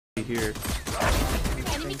here.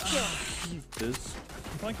 Enemy kill. This.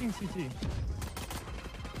 I'm flanking CT.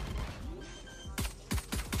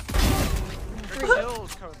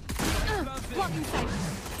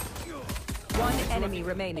 One enemy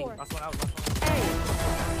remaining. I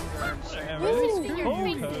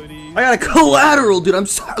got a collateral, dude. I'm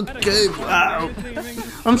so good. Wow.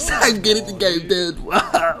 I'm so good at the game, dude.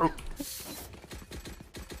 Wow.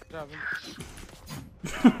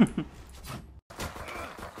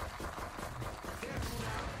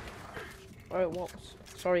 Alright, well,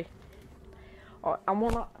 sorry. I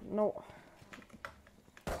wanna no.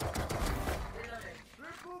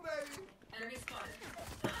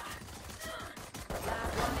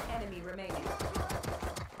 One enemy remaining.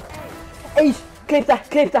 Ace! Clip that!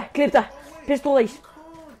 Pistol ace!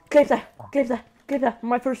 Clip that!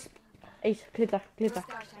 My first ace, clip that.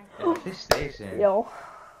 This station. Yo.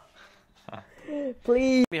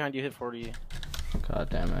 Please. Behind you, hit 40. God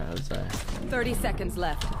damn it, Jose. 30 seconds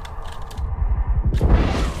left.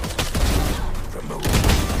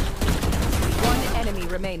 One enemy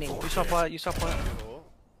remaining. You saw flat.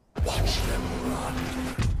 Watch them run.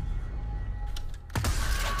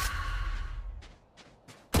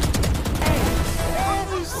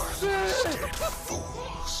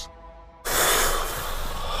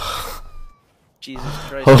 Jesus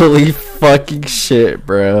Christ. Holy fucking shit,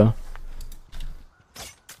 bro.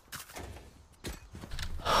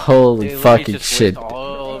 Holy Dude, fucking just shit, waste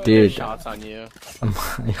all of dude. their shots on you.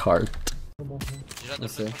 My heart.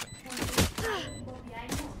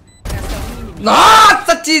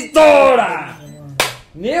 Nossa, tesoura!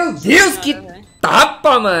 Meu Deus, que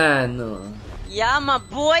tapa, mano! Yama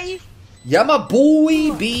boy.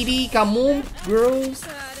 Yamabui, Biri, come on, girls.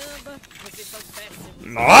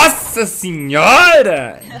 Nossa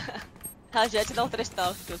senhora! A Jet dá um 3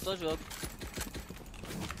 tal, que eu tô jogo.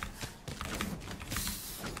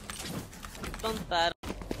 Plantaram.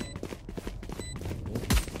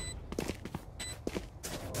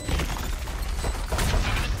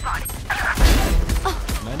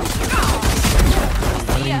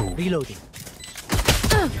 Reloading.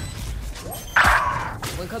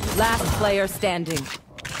 Last player standing.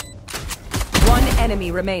 One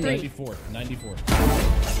enemy remaining. 94.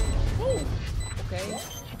 Okay.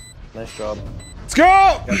 Nice job. Let's go!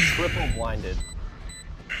 Got triple blinded.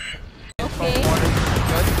 Okay.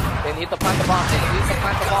 Good. They need to plant the bomb. They need to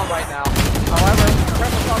plant the bomb right now. However,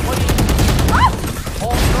 Renaissance, what do you...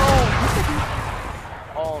 Oh no!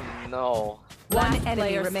 Oh no. One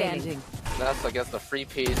enemy remaining. That's, I guess, the free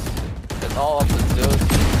piece. It's all up to Zeus.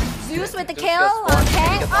 Zeus with the Zeus kill. gets fourth.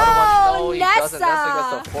 Okay. He gets another one. No, Oh, he doesn't. Nessa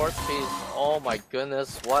Nessa. gets the fourth piece. Oh my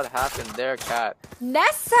goodness, what happened there, Cat?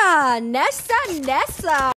 Nessa.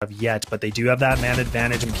 Yet, but they do have that man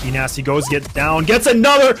advantage, and P-Nasty gets down, gets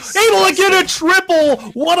another, able to get a triple!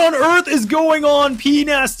 What on earth is going on,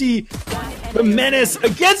 P-Nasty? The menace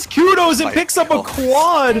against Kudos and picks up a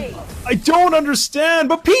quad! I don't understand,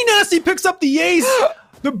 but P-Nasty picks up the ace!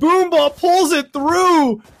 The Boombah pulls it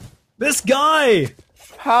through! This guy!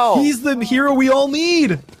 How? He's the hero we all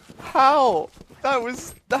need! How?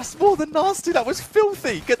 That's more than nasty. That was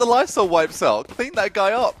filthy. Get the Lysol wipes out. Clean that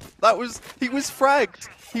guy up. He was fragged.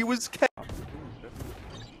 He was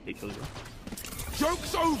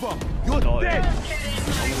Joke's over. You're dead.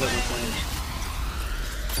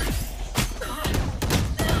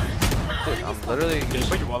 Dude, I'm literally... Can you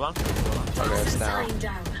put your wall on? Okay, it's down.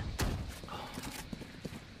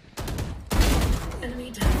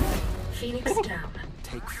 Enemy down. Phoenix down.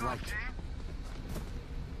 Take flight.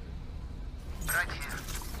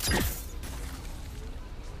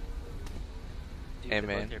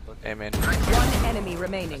 Amen. Amen. One enemy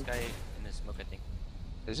remaining. Guy in the smoke, I think.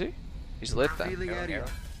 Is he? He's lit then. Good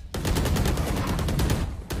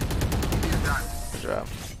job.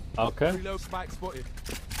 Okay.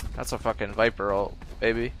 That's a fucking Viper ult,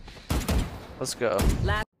 baby. Let's go.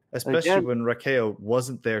 Especially when Rakeo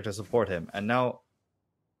wasn't there to support him, and now,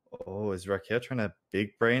 oh, is Rakeo trying to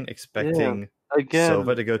big brain, expecting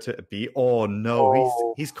Sova to go to B? Oh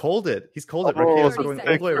no, he's called it. He's called it. Rakeo's going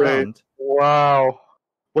all the way around. Wow.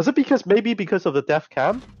 Was it because of the death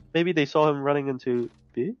cam? Maybe they saw him running into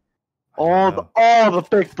B. The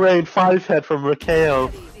big brain 5-head from Rakeo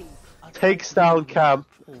takes down camp.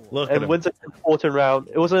 Look and wins an important round.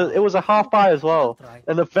 It was a half buy as well,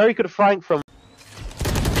 and a very good flank from.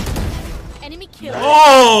 Enemy kill.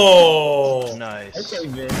 Oh, nice.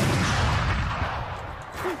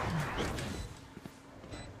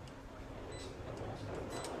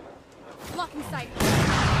 Blocking sight.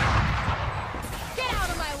 Get out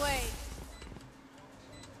of my way.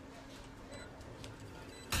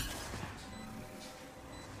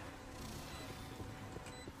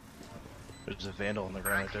 There's a vandal on the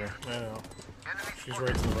ground right there. I know. She's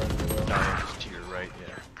right to the right of the wheel. No, just to your right,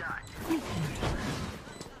 yeah.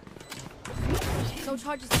 No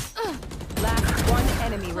charges. Last one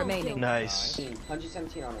enemy remaining. Nice.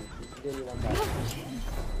 117 on him. Really one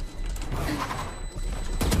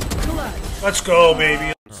Let's go,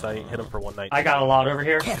 baby. Site, hit him for 119. I got a lot over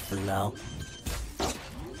here. Careful now.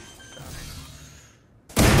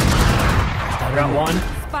 I got one.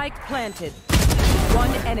 Spike planted.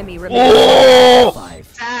 One enemy remaining. Oh!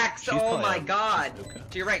 Tax! Oh my god!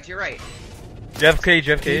 To your right, to your right. Do you have cage?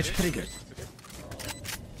 Do you have cage? Pretty good.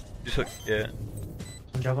 Just look, yeah.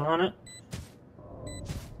 I'm jumping on it.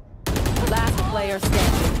 Last player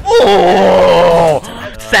standing. Oh!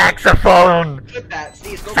 Saxophone! Get that,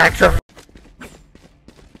 Steve. Go Saxophone!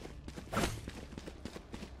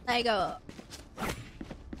 There you go.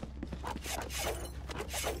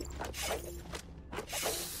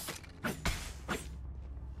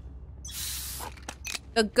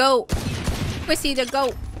 The goat. Chrissy the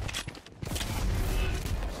goat.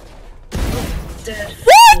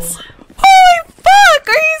 What? Holy fuck!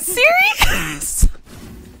 Are you serious?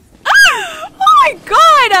 Oh my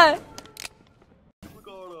god!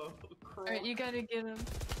 Alright, you gotta get him.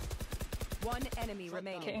 One enemy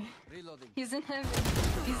remaining. Okay. He's in heaven.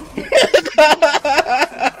 He's in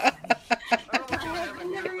heaven.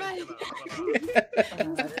 Never mind.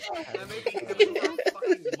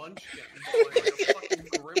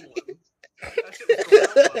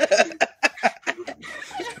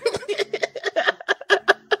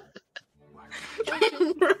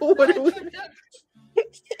 What are we...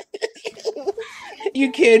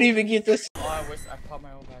 You can't even get this. Oh, I wish I popped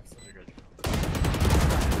my own back. So you're good.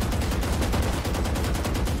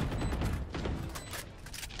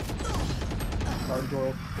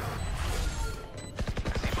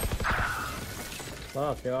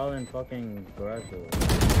 Fuck, they're all in fucking garage door.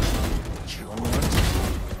 One more.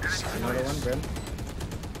 Another one, Grim.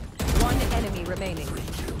 One enemy remaining.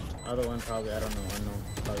 Other one probably, I don't know, unknown.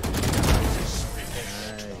 Probably.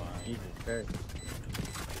 Jesus Christ. Good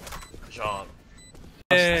job.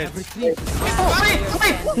 Wait!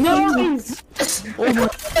 No! Oh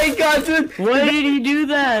my god, dude! Why did he do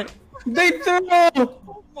that? They threw!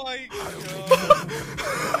 Oh my god.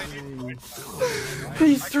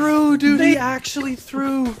 He threw, dude. He actually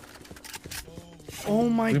threw. Oh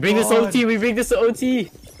my god. We bring this to OT. We bring this to OT.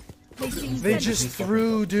 They just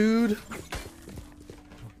threw, dude.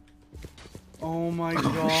 Oh my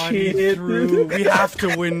god, he threw. We have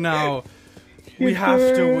to win now. We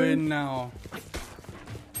have to win now.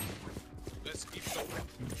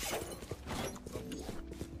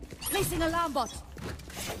 Placing alarm bot.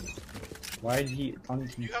 Why did he on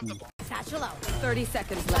TP? Satchel out. 30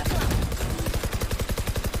 seconds left.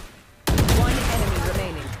 One enemy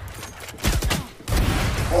remaining.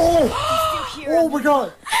 Oh! Oh my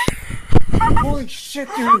god! Holy shit,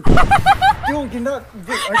 dude! Dude, you're not. Are you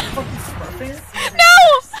fucking smurfing? No!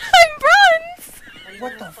 I'm bronze!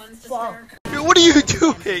 What the fuck? Dude, what are you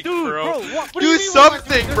doing, bro? Do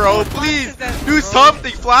something, bro, please. Do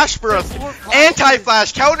something. Flash for us.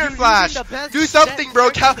 Anti-flash, counter-flash. Do something, bro.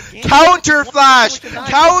 Counter-flash.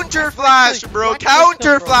 Counter-flash, bro.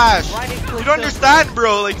 Counter-flash. You don't understand,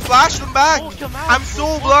 bro. Like, flash them back. I'm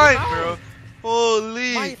so blind, bro.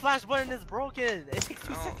 Holy. My flash button is broken. It takes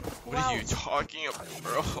 2 seconds to What are you talking about,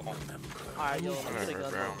 bro? Alright, yo, I'm gonna Whatever,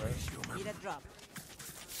 go. bro. Need a drop.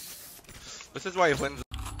 This is why Lynn's.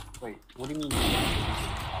 Wait, what do you mean?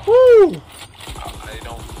 Woo! I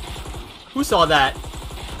don't. Who saw that?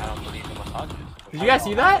 I don't believe in massages. Did you guys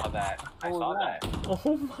see that? I saw that.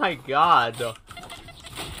 Oh my god.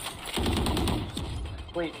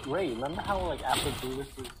 Wait, Ray, remember how like after Brutus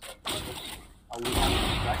is we have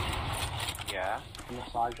respect Yeah. to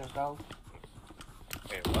massage ourselves?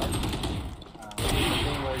 Wait, what? The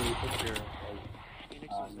thing where you put your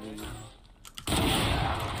knee.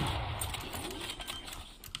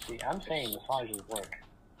 See, I'm saying massages work.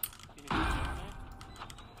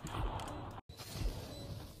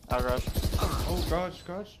 Garage. Oh, garage.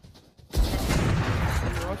 You're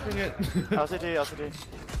watching it. LCD.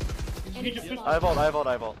 I vault.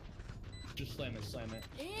 Just slam it.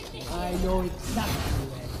 I know exactly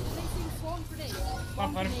where. Placing swarm grenade.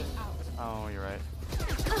 Come on, Grenade out. Oh, you're right.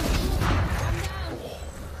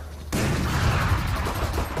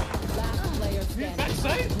 Last player standing.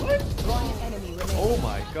 Backside? What? One enemy remaining. Oh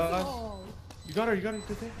my god. You got her, good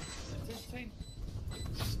day.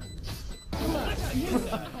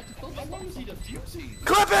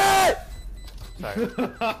 Clip it! Sorry.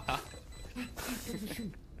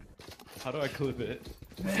 How do I clip it?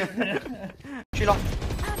 Too long.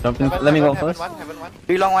 Let me go first.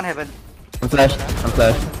 Too long, one heaven. I'm flash.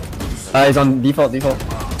 He's on default.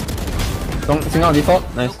 Swing on default.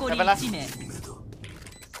 Nice. Heaven last.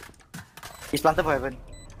 He's planted for heaven.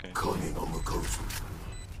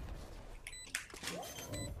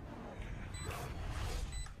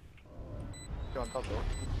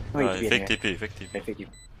 Fake TP.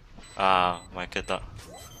 Ah, makita.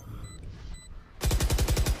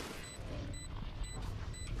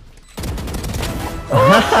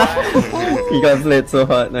 He got played so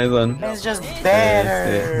hard. Nice one. It's just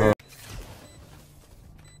better.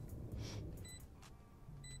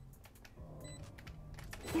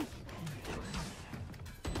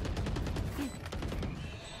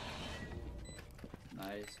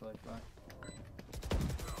 Nice,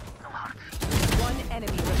 One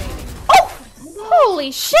enemy remaining. Oh!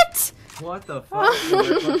 Holy shit! What the fuck?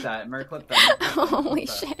 Mer, clip that. Holy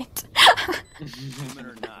shit.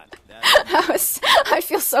 I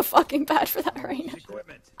feel so fucking bad for that right now.